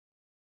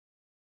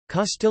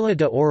Castilla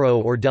de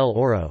Oro or del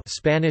Oro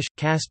Spanish,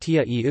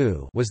 Castilla y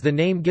Oro, was the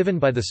name given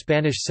by the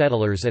Spanish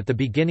settlers at the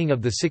beginning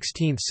of the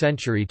 16th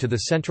century to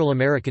the Central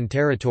American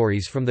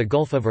territories from the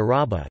Gulf of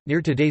Urabá,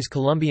 near today's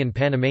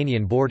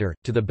Colombian-Panamanian border,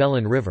 to the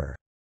Belen River.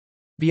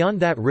 Beyond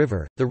that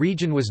river, the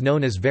region was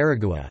known as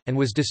Veragua, and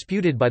was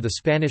disputed by the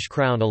Spanish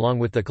crown along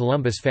with the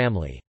Columbus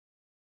family.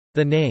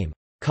 The name,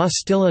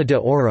 Castilla de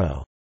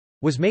Oro,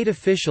 was made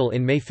official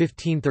in May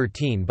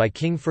 1513 by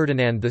King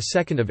Ferdinand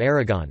II of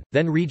Aragon,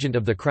 then regent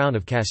of the Crown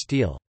of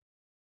Castile.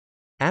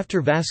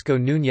 After Vasco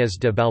Núñez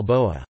de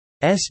Balboa's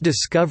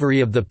discovery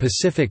of the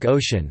Pacific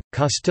Ocean,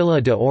 Castilla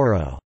de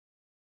Oro's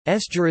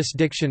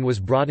jurisdiction was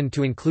broadened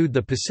to include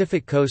the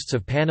Pacific coasts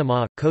of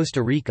Panama,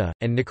 Costa Rica,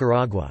 and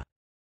Nicaragua.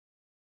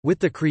 With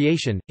the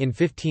creation, in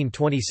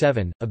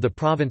 1527, of the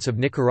province of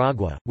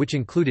Nicaragua, which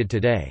included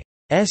today's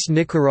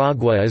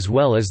Nicaragua as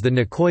well as the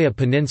Nicoya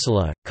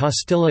Peninsula,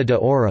 Castilla de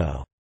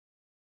Oro's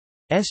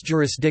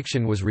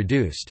jurisdiction was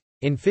reduced.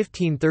 In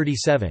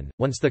 1537,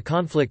 once the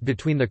conflict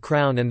between the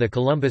Crown and the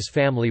Columbus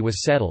family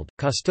was settled,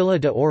 Castilla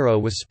de Oro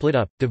was split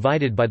up,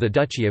 divided by the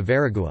Duchy of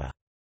Veragua.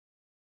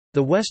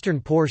 The western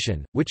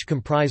portion, which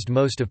comprised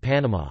most of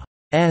Panama's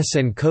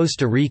and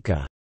Costa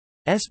Rica's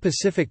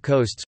Pacific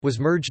coasts, was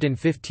merged in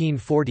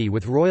 1540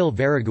 with Royal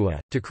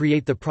Veragua, to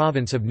create the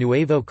province of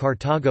Nuevo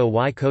Cartago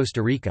y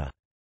Costa Rica.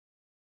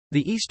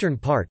 The eastern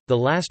part, the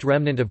last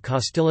remnant of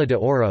Castilla de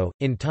Oro,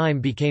 in time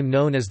became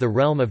known as the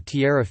realm of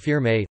Tierra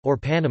Firme, or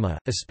Panama,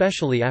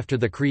 especially after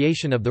the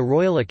creation of the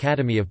Royal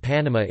Academy of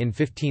Panama in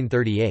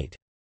 1538.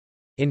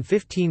 In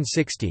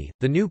 1560,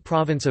 the new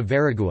province of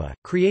Veragua,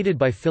 created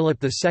by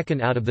Philip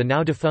II out of the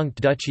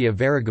now-defunct Duchy of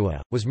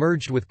Veragua, was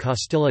merged with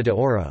Castilla de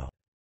Oro.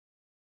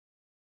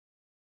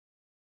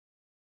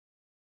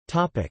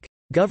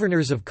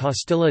 Governors of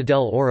Castilla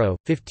del Oro,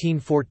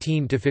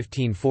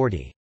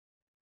 1514–1540.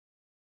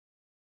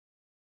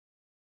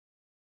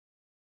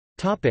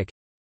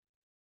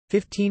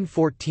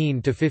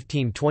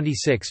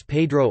 1514–1526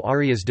 Pedro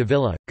Arias de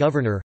Villa,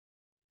 governor.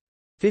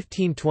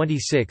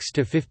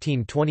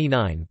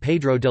 1526–1529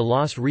 Pedro de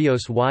los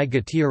Ríos y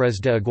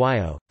Gutiérrez de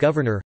Aguayo,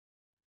 governor.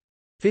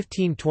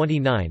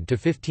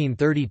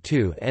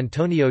 1529–1532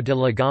 Antonio de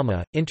la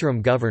Gama,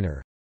 interim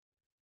governor.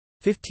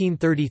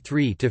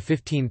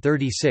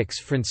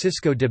 1533–1536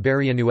 Francisco de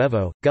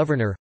Barrionuevo,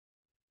 governor.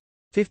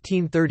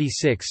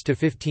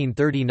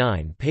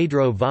 1536–1539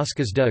 Pedro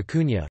Vázquez de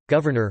Acuña,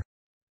 governor.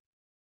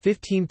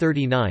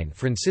 1539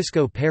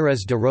 Francisco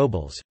Pérez de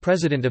Robles,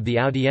 President of the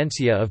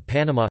Audiencia of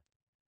Panama.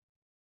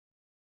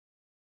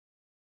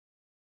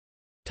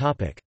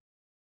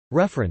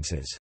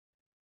 References.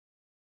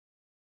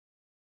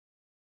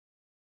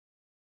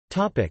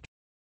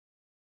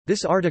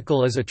 This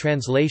article is a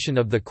translation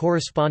of the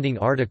corresponding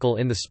article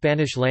in the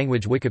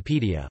Spanish-language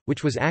Wikipedia,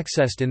 which was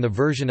accessed in the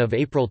version of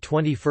April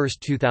 21,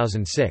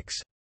 2006.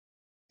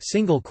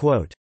 Single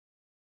quote.